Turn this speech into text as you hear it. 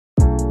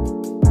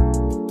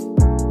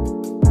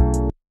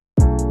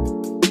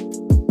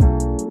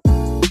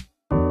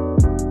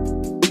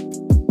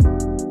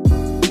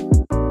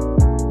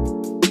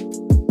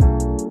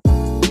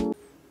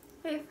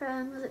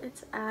friends,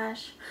 it's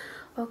Ash.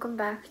 Welcome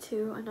back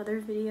to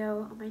another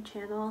video on my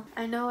channel.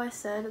 I know I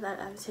said that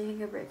I was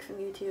taking a break from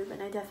YouTube,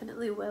 and I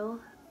definitely will,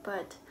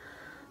 but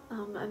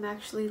I'm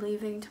actually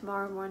leaving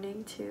tomorrow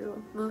morning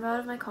to move out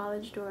of my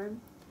college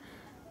dorm.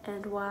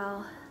 And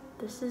while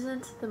this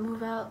isn't the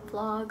move out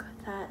vlog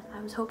that I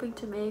was hoping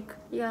to make,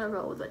 you gotta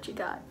roll with what you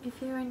got. If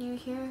you are new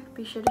here,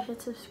 be sure to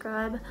hit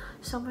subscribe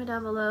somewhere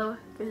down below,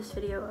 give this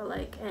video a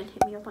like, and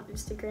hit me up on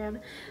Instagram.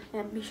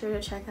 And be sure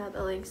to check out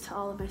the links to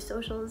all of my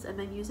socials and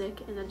my music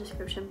in the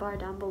description bar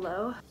down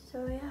below.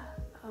 So yeah,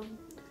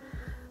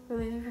 we're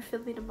leaving for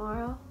Philly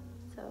tomorrow,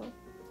 so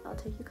I'll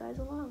take you guys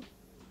along.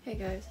 Hey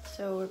guys,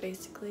 so we're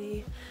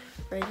basically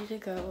ready to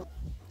go.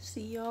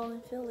 See y'all in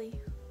Philly.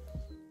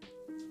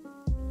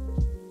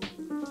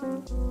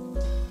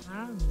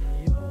 I'm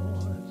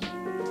yours.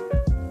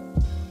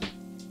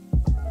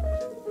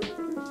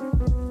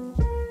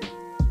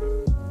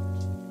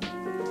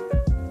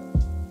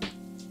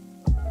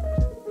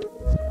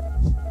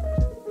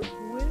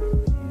 With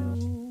you.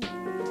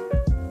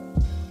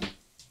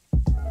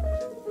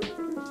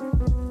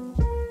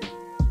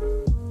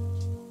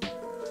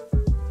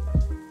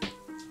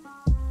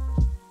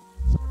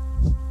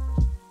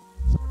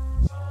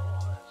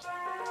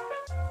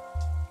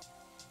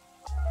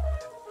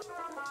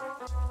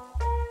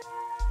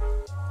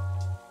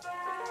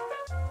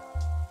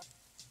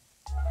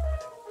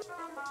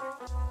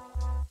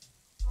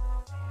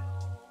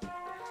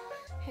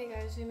 Hey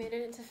guys, we made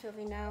it into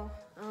Philly now.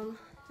 I'm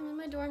in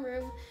my dorm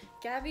room.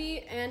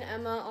 Gabby and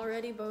Emma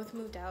already both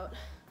moved out,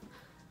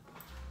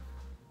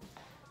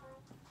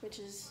 which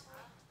is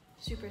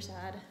super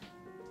sad.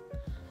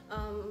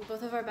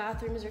 Both of our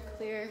bathrooms are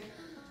clear.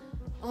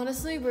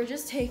 Honestly, we're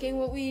just taking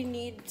what we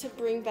need to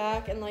bring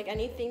back, and like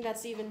anything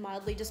that's even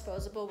mildly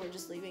disposable, we're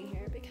just leaving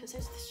here because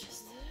it's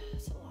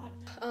a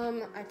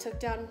lot. I took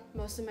down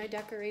most of my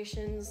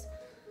decorations,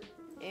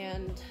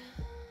 and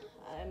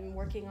I'm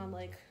working on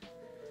like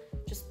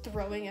just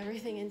throwing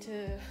everything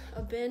into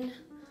a bin.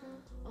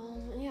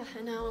 Yeah,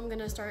 and now I'm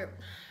gonna start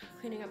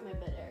cleaning up my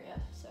bed area.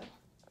 So,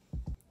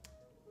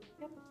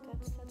 yep,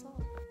 that's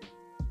all.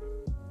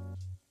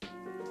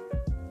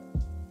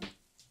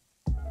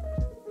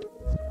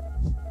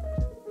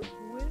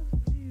 With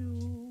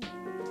you.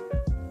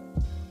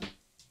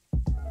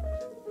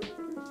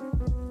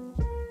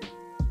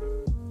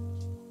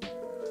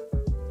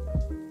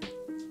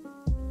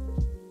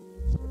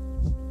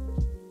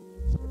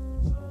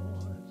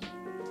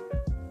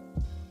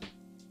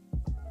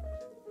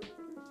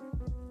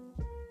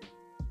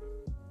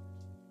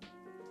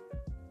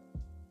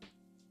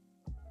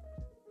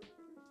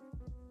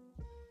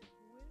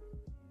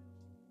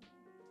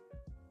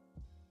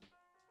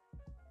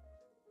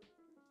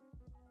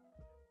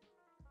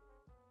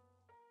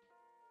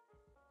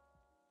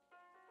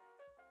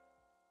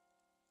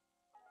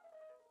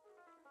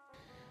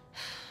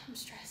 I'm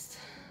stressed.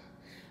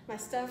 My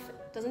stuff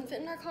doesn't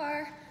fit in our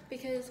car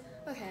because,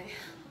 okay,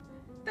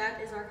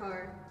 that is our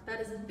car. That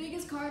is the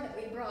biggest car that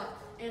we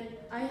brought, and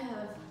I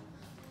have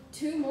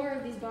 2 more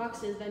of these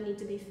boxes that need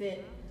to be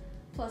fit,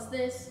 plus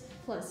this,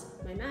 plus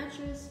my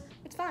mattress.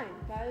 It's fine,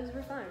 guys,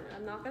 we're fine.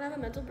 I'm not gonna have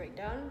a mental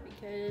breakdown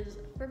because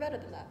we're better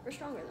than that. We're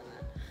stronger than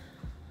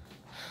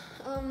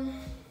that.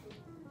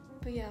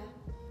 But yeah,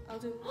 I'll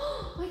do,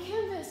 my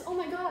canvas, oh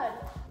my God.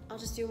 I'll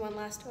just do one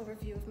last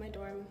overview of my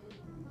dorm.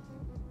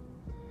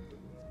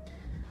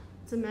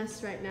 It's a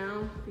mess right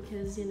now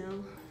because, you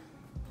know,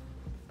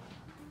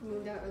 I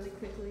moved out really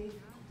quickly.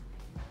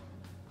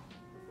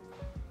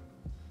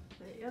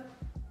 But yep.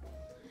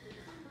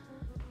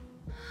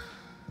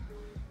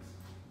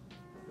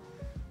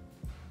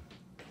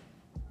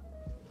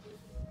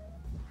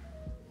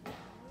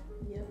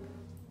 Yep.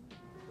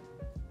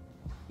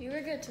 You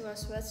were good to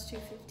us, West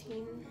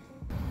 215.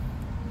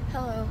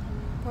 Hello.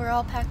 We're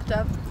all packed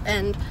up,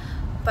 and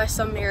by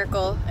some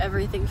miracle,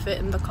 everything fit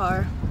in the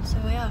car. So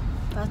yeah.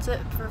 That's it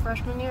for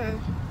freshman year.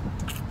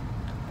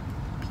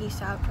 Peace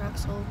out,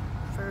 Drexel,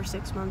 for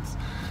 6 months.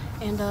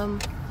 And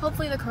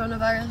hopefully the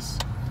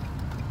coronavirus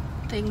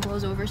thing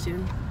blows over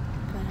soon.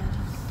 But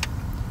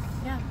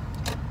yeah.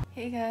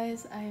 Hey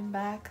guys, I am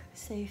back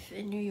safe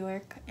in New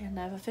York, and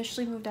I've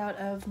officially moved out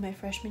of my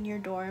freshman year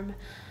dorm.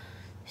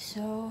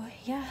 So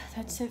yeah,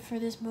 that's it for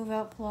this move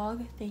out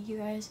vlog. Thank you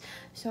guys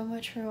so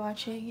much for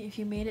watching. If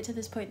you made it to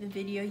this point in the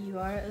video, you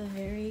are a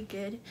very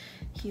good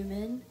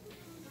human.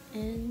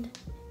 And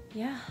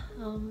yeah,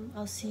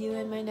 I'll see you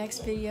in my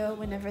next video,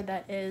 whenever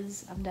that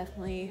is. I'm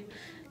definitely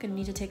gonna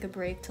need to take a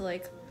break to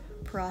like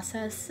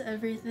process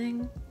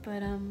everything,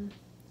 but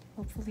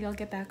hopefully I'll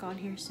get back on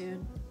here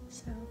soon.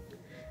 So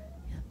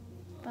yeah,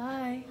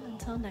 bye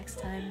until next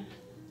time.